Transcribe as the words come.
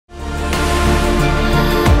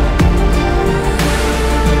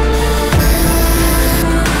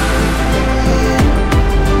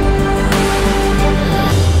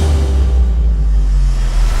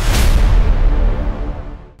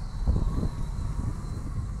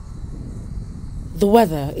The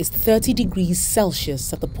weather is 30 degrees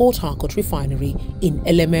Celsius at the Port Harcourt Refinery in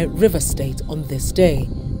Eleme River State on this day.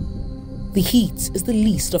 The heat is the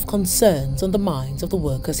least of concerns on the minds of the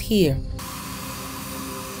workers here.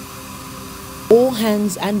 All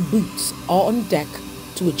hands and boots are on deck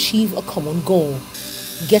to achieve a common goal,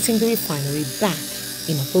 getting the refinery back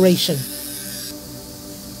in operation.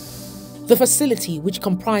 The facility, which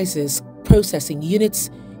comprises processing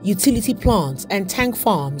units, utility plants and tank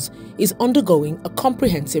farms, is undergoing a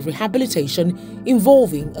comprehensive rehabilitation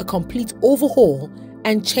involving a complete overhaul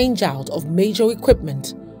and change-out of major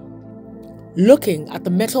equipment. Looking at the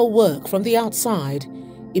metal work from the outside,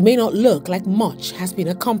 it may not look like much has been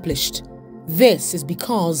accomplished. This is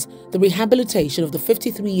because the rehabilitation of the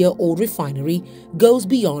 53-year-old refinery goes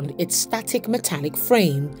beyond its static metallic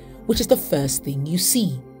frame, which is the first thing you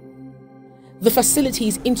see. The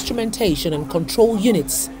facility's instrumentation and control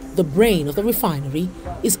units, the brain of the refinery,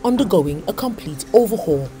 is undergoing a complete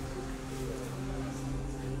overhaul.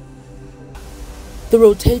 The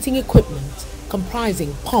rotating equipment,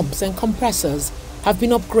 comprising pumps and compressors, have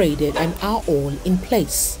been upgraded and are all in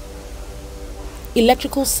place.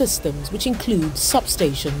 Electrical systems, which include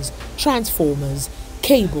substations, transformers,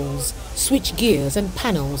 cables, switch gears and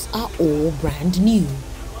panels, are all brand new,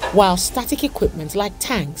 while static equipment like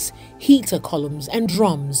tanks, heater columns and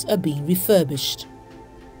drums are being refurbished.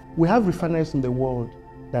 We have refineries in the world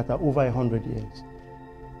that are over 100 years.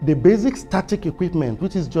 The basic static equipment,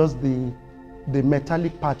 which is just the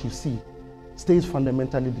metallic part you see, stays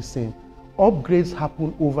fundamentally the same. Upgrades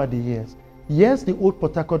happen over the years. Yes, the old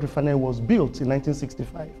Port Harcourt refinery was built in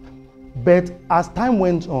 1965, but as time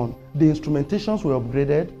went on, the instrumentations were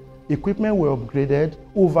upgraded, equipment were upgraded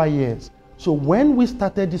over years. So when we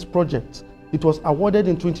started this project, it was awarded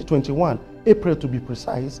in 2021, April to be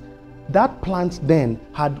precise. That plant then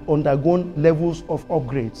had undergone levels of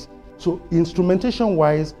upgrades. So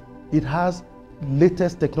instrumentation-wise, it has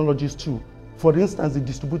latest technologies too. For instance, the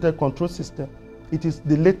distributed control system, it is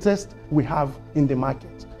the latest we have in the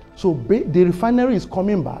market. So the refinery is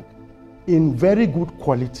coming back in very good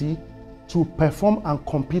quality to perform and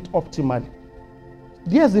compete optimally.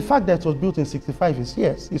 Yes, the fact that it was built in 65 is,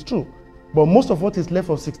 yes, it's true. But most of what is left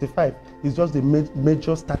of 65 is just the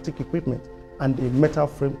major static equipment and the metal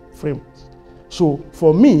frames. So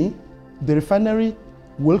for me, the refinery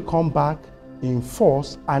will come back in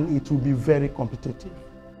force and it will be very competitive.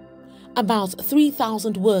 About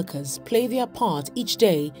 3,000 workers play their part each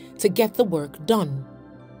day to get the work done.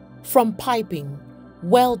 From piping,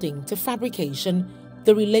 welding to fabrication,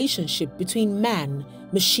 the relationship between man,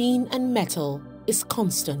 machine and metal is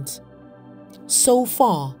constant. So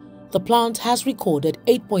far, the plant has recorded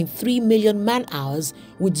 8.3 million man-hours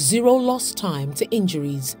with zero lost time to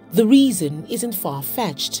injuries. The reason isn't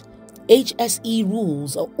far-fetched. HSE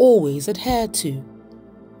rules are always adhered to.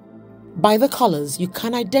 By the colors, you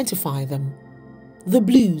can identify them. The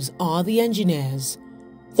blues are the engineers.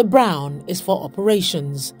 The brown is for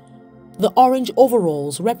operations. The orange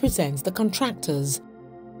overalls represents the contractors.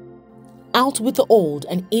 Out with the old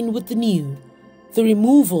and in with the new. The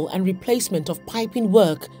removal and replacement of piping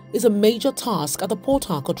work is a major task at the Port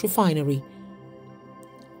Harcourt Refinery.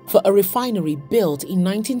 For a refinery built in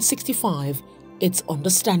 1965, it's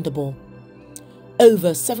understandable. Over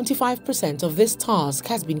 75% of this task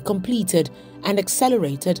has been completed and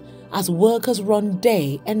accelerated as workers run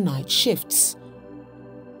day and night shifts.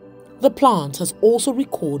 The plant has also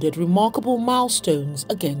recorded remarkable milestones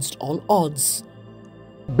against all odds.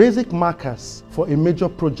 Basic markers for a major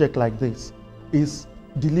project like this is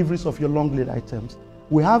deliveries of your long lead items.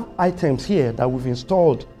 We have items here that we've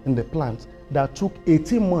installed in the plant that took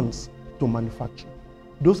 18 months to manufacture.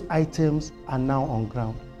 Those items are now on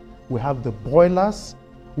ground. We have the boilers,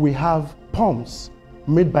 we have pumps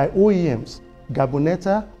made by OEMs,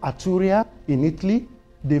 Gabonetta, Arturia in Italy.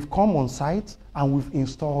 They've come on site and we've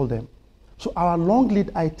installed them. So our long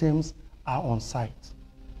lead items are on site.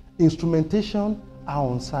 Instrumentation are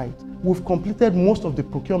on site. We've completed most of the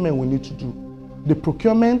procurement we need to do. The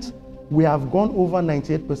procurement, we have gone over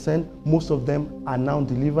 98%. Most of them are now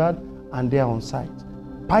delivered and they are on site.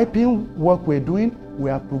 Piping work we're doing, we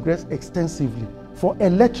have progressed extensively. For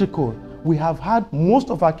electrical, we have had most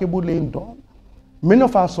of our cable laying done. Many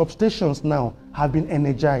of our substations now have been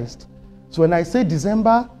energized. So when I say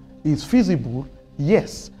December is feasible,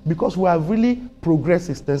 yes, because we have really progressed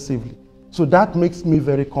extensively. So that makes me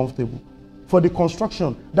very comfortable. For the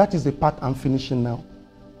construction, that is the part I'm finishing now.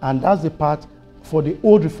 And that's the part for the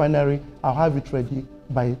old refinery. I'll have it ready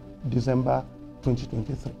by December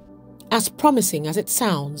 2023. As promising as it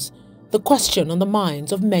sounds, the question on the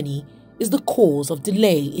minds of many is the cause of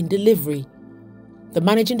delay in delivery. The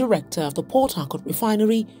managing director of the Port Harcourt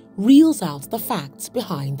Refinery reels out the facts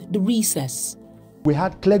behind the recess. We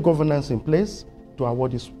had clear governance in place to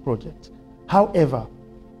award this project. However,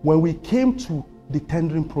 when we came to the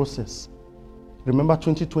tendering process, remember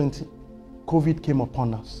 2020, COVID came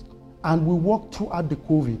upon us, and we worked throughout the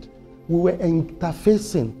COVID. We were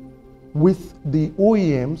interfacing with the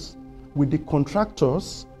OEMs, with the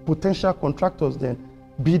contractors, potential contractors then,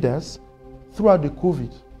 bidders, throughout the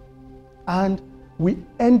COVID. And we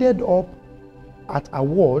ended up at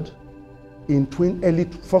award in early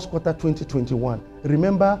first quarter 2021.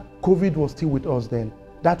 Remember, COVID was still with us then.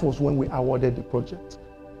 That was when we awarded the project.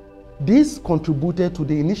 This contributed to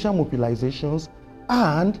the initial mobilizations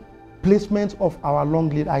and placement of our long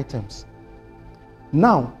lead items.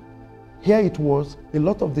 Now, here it was, a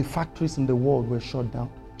lot of the factories in the world were shut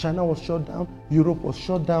down. China was shut down, Europe was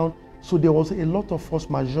shut down, so there was a lot of force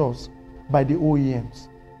majeures by the OEMs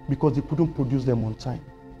because they couldn't produce them on time.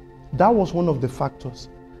 That was one of the factors.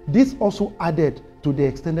 This also added to the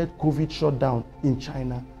extended COVID shutdown in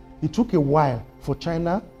China. It took a while for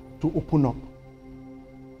China to open up.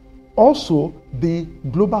 Also, the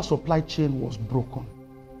global supply chain was broken.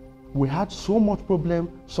 We had so much problem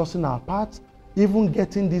sourcing our parts, even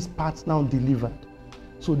getting these parts now delivered.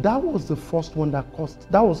 So that was the first one that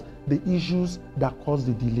was the issues that caused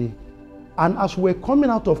the delay. And as we're coming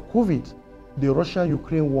out of COVID, the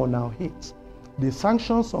Russia-Ukraine war now hits. The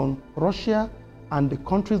sanctions on Russia and the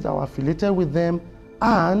countries that were affiliated with them,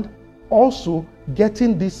 and also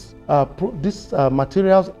getting these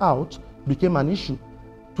materials out became an issue.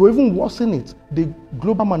 To even worsen it, the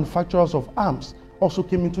global manufacturers of arms also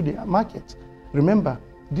came into the market. Remember,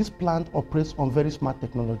 this plant operates on very smart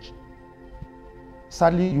technology.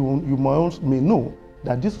 Sadly, you may know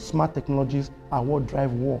that these smart technologies are what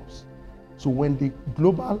drive wars. So when the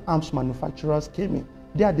global arms manufacturers came in,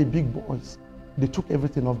 they are the big boys. They took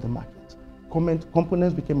everything off the market.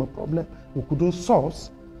 Components became a problem. We couldn't source,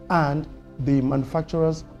 and the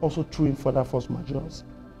manufacturers also threw in further force majeures.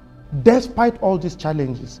 Despite all these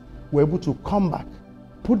challenges, we're able to come back,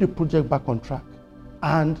 put the project back on track,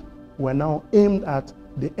 and we're now aimed at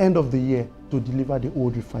the end of the year to deliver the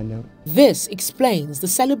old refinery. This explains the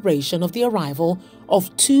celebration of the arrival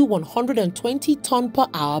of two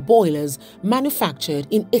 120-ton-per-hour boilers manufactured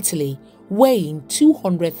in Italy, weighing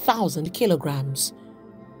 200,000 kilograms.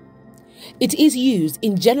 It is used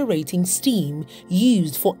in generating steam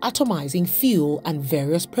used for atomizing fuel and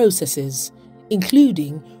various processes,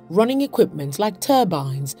 including running equipment like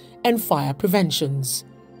turbines and fire preventions.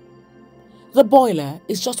 The boiler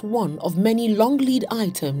is just one of many long lead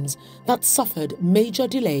items that suffered major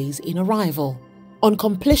delays in arrival. On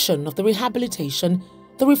completion of the rehabilitation,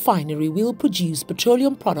 the refinery will produce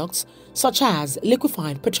petroleum products such as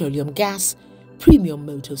liquefied petroleum gas, premium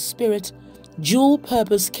motor spirit,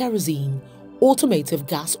 dual-purpose kerosene, automotive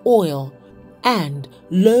gas oil, and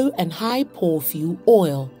low and high pore fuel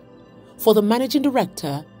oil. For the managing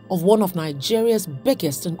director of one of Nigeria's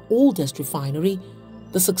biggest and oldest refinery,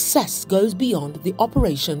 the success goes beyond the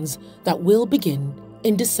operations that will begin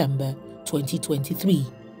in December 2023.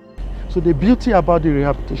 So the beauty about the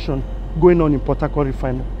rehabilitation going on in Port Harcourt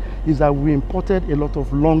Refinery is that we imported a lot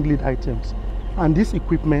of long lead items, and these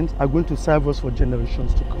equipment are going to serve us for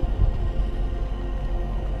generations to come.